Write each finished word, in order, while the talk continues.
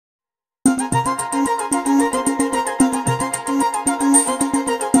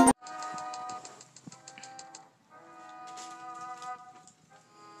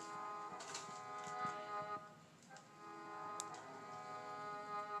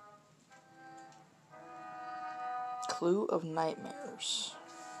Clue of Nightmares.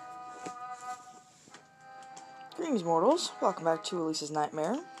 Greetings, mortals. Welcome back to Elise's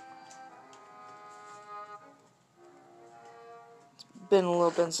Nightmare. It's been a little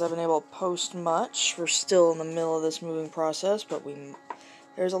bit since I've been able to post much. We're still in the middle of this moving process, but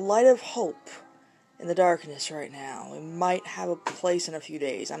there's a light of hope in the darkness right now. We might have a place in a few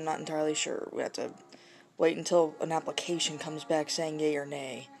days. I'm not entirely sure. We have to wait until an application comes back saying yay or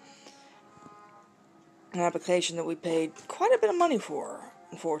nay. An application that we paid quite a bit of money for,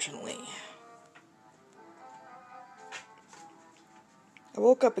 unfortunately. I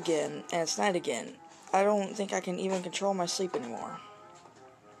woke up again, and it's night again. I don't think I can even control my sleep anymore.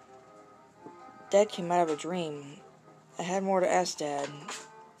 Dad came out of a dream. I had more to ask Dad.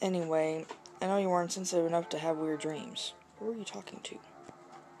 Anyway, I know you weren't sensitive enough to have weird dreams. Who were you talking to?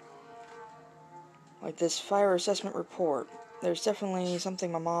 Like this fire assessment report. There's definitely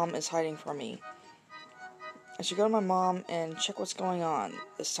something my mom is hiding from me. I should go to my mom and check what's going on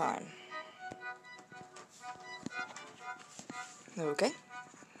this time. Okay.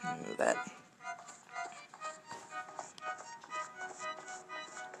 Move that.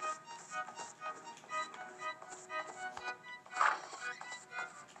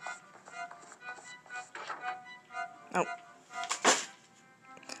 Oh.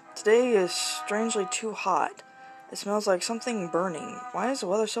 Today is strangely too hot. It smells like something burning. Why is the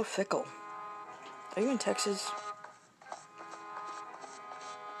weather so fickle? Are you in Texas?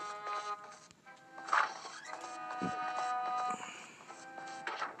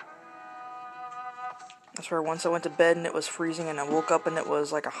 I swear once I went to bed and it was freezing and I woke up and it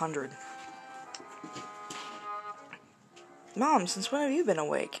was like 100. Mom, since when have you been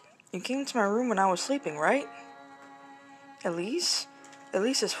awake? You came to my room when I was sleeping, right? Elise?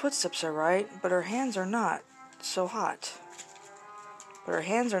 Elise's footsteps are right, but her hands are not so hot.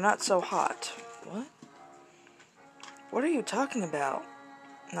 What? What are you talking about?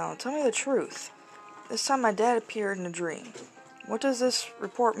 Now, tell me the truth. This time my dad appeared in a dream. What does this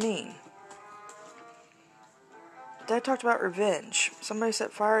report mean? Dad talked about revenge. Somebody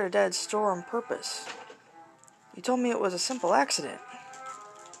set fire to Dad's store on purpose. You told me it was a simple accident.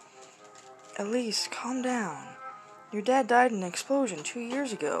 Elise, calm down. Your dad died in an explosion 2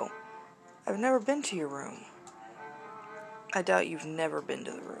 years ago. I've never been to your room. I doubt you've never been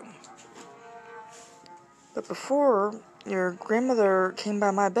to the room. But before, your grandmother came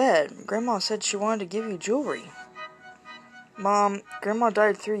by my bed. Grandma said she wanted to give you jewelry. Mom, Grandma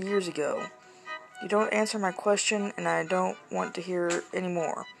died 3 years ago. You don't answer my question, and I don't want to hear any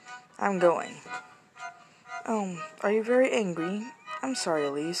more. I'm going. Are you very angry? I'm sorry,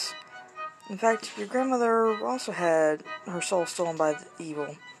 Elise. In fact, your grandmother also had her soul stolen by the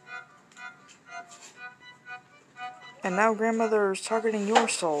evil. And now grandmother's targeting your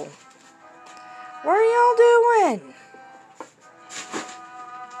soul. What are y'all doing?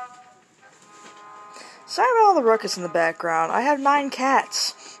 Sorry about all the ruckus in the background. I have 9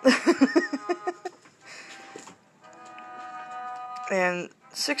 cats. And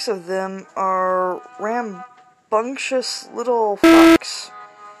 6 of them are rambunctious little fucks.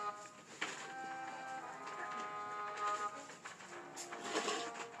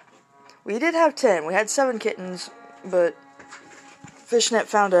 We did have 10. We had 7 kittens, but Fishnet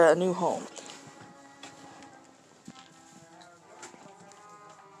found a new home.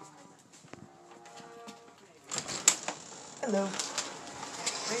 Hello.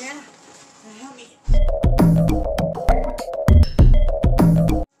 Mariana, help me.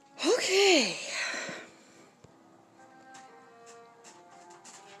 Okay.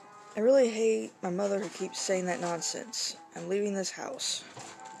 I really hate my mother who keeps saying that nonsense. I'm leaving this house.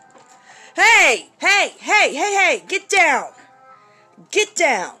 Hey! Get down! Get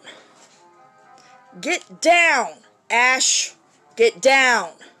down! Get down! Ash! Get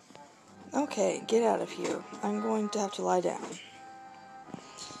down! Okay, get out of here. I'm going to have to lie down.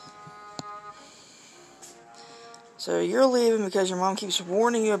 So you're leaving because your mom keeps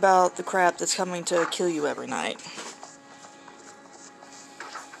warning you about the crap that's coming to kill you every night.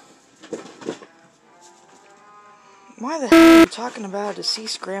 Why the hell are you talking about a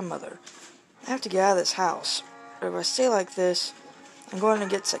deceased grandmother? I have to get out of this house. But if I stay like this, I'm going to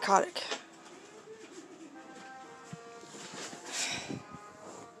get psychotic.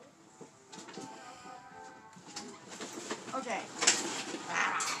 Okay.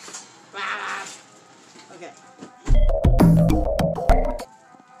 Okay.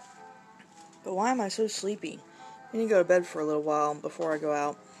 But why am I so sleepy? I need to go to bed for a little while before I go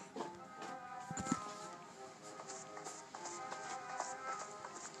out.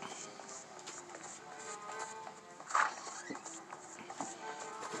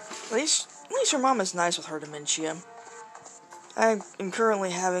 At least your mom is nice with her dementia. I am currently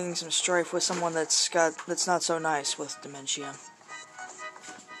having some strife with someone that's not so nice with dementia.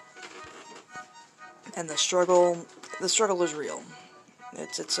 And the struggle is real.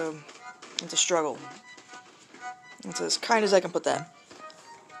 It's a struggle. It's as kind as I can put that.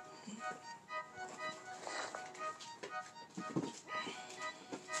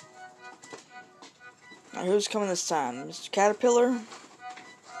 Alright, who's coming this time? Mr. Caterpillar?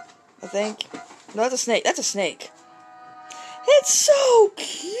 I think. No, that's a snake. That's a snake. It's so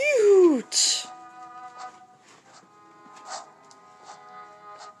cute!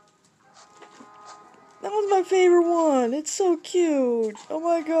 That was my favorite one. It's so cute. Oh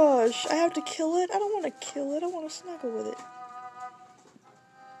my gosh. I have to kill it? I don't want to kill it. I want to snuggle with it.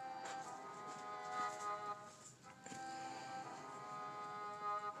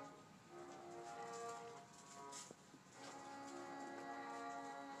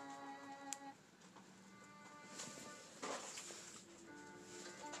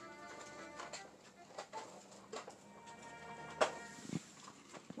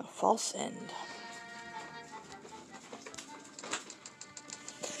 A false end.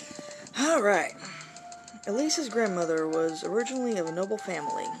 Alright. Elise's grandmother was originally of a noble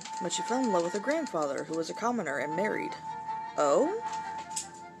family, but she fell in love with her grandfather, who was a commoner and married. Oh?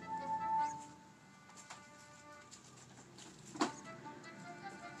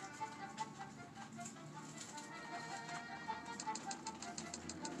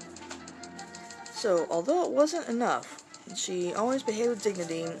 So, although it wasn't enough, she always behaved with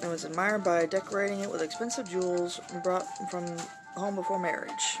dignity and was admired by decorating it with expensive jewels brought from home before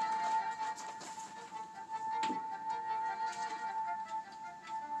marriage.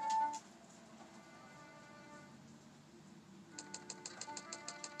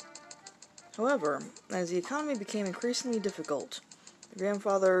 However, as the economy became increasingly difficult, the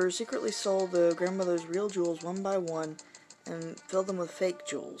grandfather secretly sold the grandmother's real jewels one by one and filled them with fake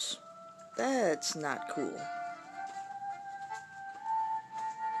jewels. That's not cool.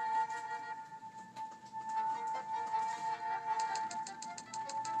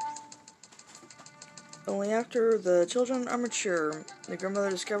 Only after the children are mature, the grandmother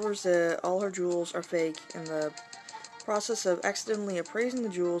discovers that all her jewels are fake in the process of accidentally appraising the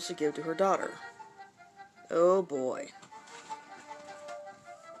jewels to give to her daughter. Oh boy.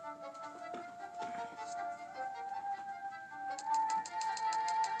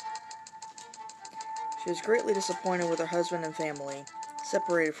 She was greatly disappointed with her husband and family,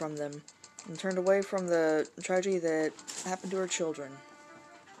 separated from them, and turned away from the tragedy that happened to her children.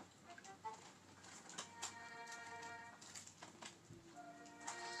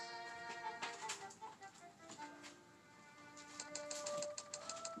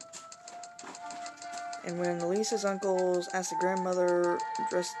 And when Elise's uncles asked the grandmother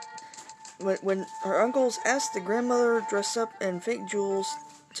when her uncles asked the grandmother dressed up in fake jewels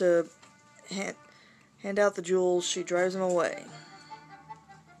to hand out the jewels, she drives them away.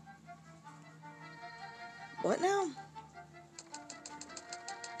 What now?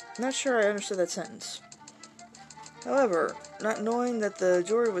 I'm not sure I understood that sentence. However, not knowing that the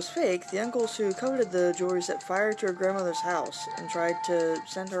jewelry was fake, the uncles who coveted the jewelry set fire to her grandmother's house and tried to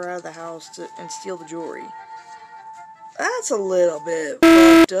send her out of the house and steal the jewelry. That's a little bit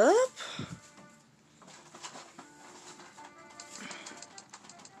fucked up.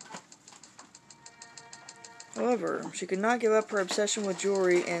 However, she could not give up her obsession with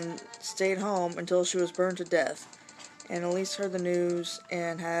jewelry and stayed home until she was burned to death, and Elise heard the news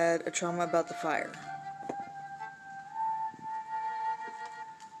and had a trauma about the fire.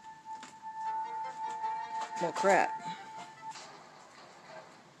 Well, crap.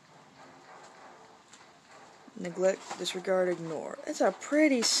 Neglect, disregard, ignore. It's a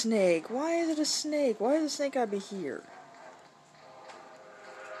pretty snake. Why is it a snake? Why does the snake gotta be here?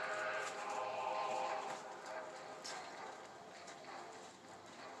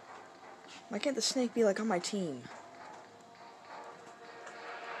 Why can't the snake be like on my team?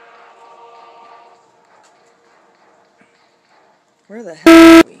 Where the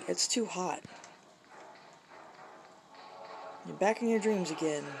hell are we? It's too hot. You're back in your dreams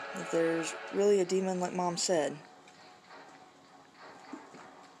again, if there's really a demon like Mom said.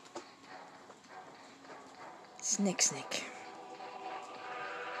 SNEK.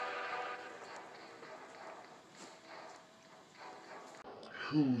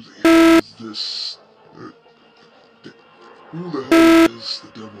 Who the hell is this? Who the hell is the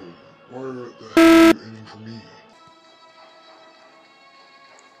devil? Why the hell are you aiming for me?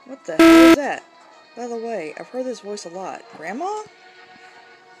 What the hell is that? By the way, I've heard this voice a lot. Grandma?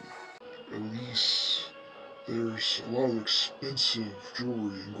 Elise, there's a lot of expensive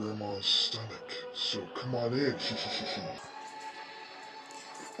jewelry in Grandma's stomach, so come on in,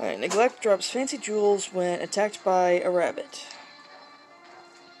 Alright, neglect drops fancy jewels when attacked by a rabbit.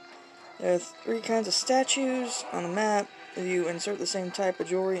 There are 3 kinds of statues on the map. If you insert the same type of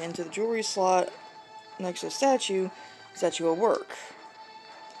jewelry into the jewelry slot next to the statue will work.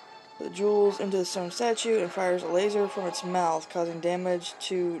 Put the jewels into the stone statue and fires a laser from its mouth, causing damage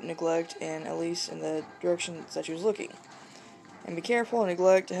to Neglect and Elise in the direction the statue is looking. And be careful,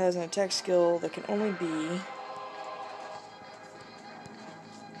 Neglect has an attack skill that can only be...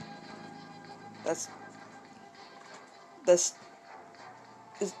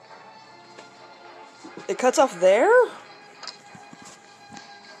 It cuts off there?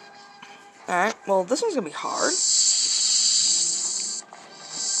 Alright, well, this one's gonna be hard.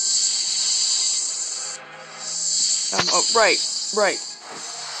 Oh, right.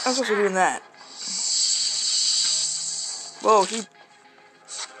 I'm supposed to be doing that. Whoa,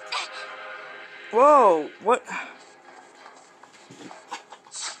 Whoa, what?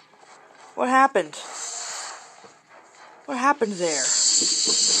 What happened? What happened there?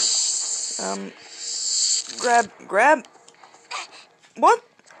 Grab. What?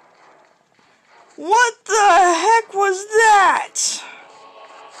 What the heck was that?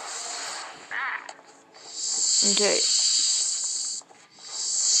 Okay.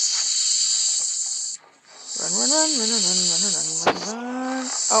 Run.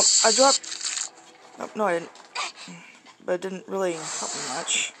 Oh, I dropped. Oh, no, I didn't. But it didn't really help me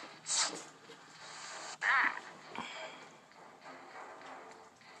much.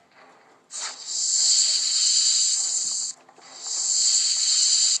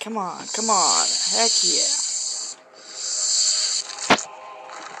 Come on. Heck yeah.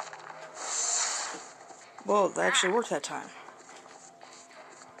 Whoa, that actually worked that time.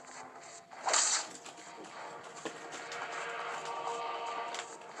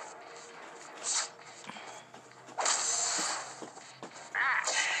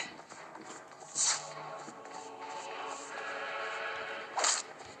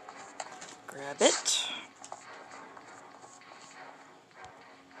 Grab it.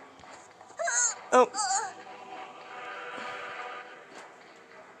 Oh.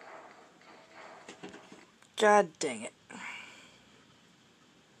 God dang it.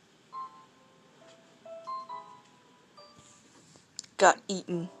 Got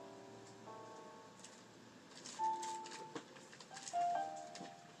eaten.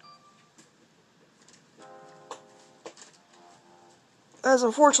 That's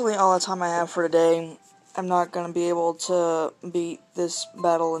unfortunately all the time I have for today. I'm not going to be able to beat this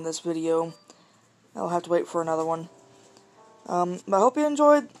battle in this video. I'll have to wait for another one. But I hope you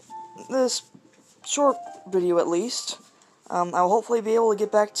enjoyed this short video at least. I'll hopefully be able to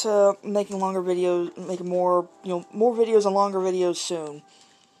get back to making longer videos, making more, more videos and longer videos soon.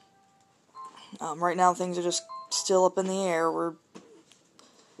 Right now things are just still up in the air. We're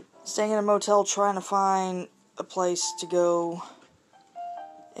staying in a motel trying to find a place to go,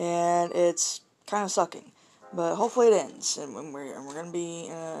 and it's kind of sucking. But hopefully it ends, and we're going to be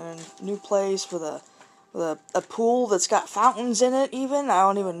in a new place with a pool that's got fountains in it even. I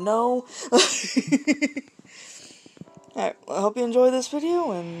don't even know. Alright, well, I hope you enjoyed this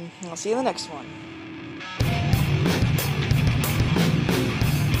video, and I'll see you in the next one.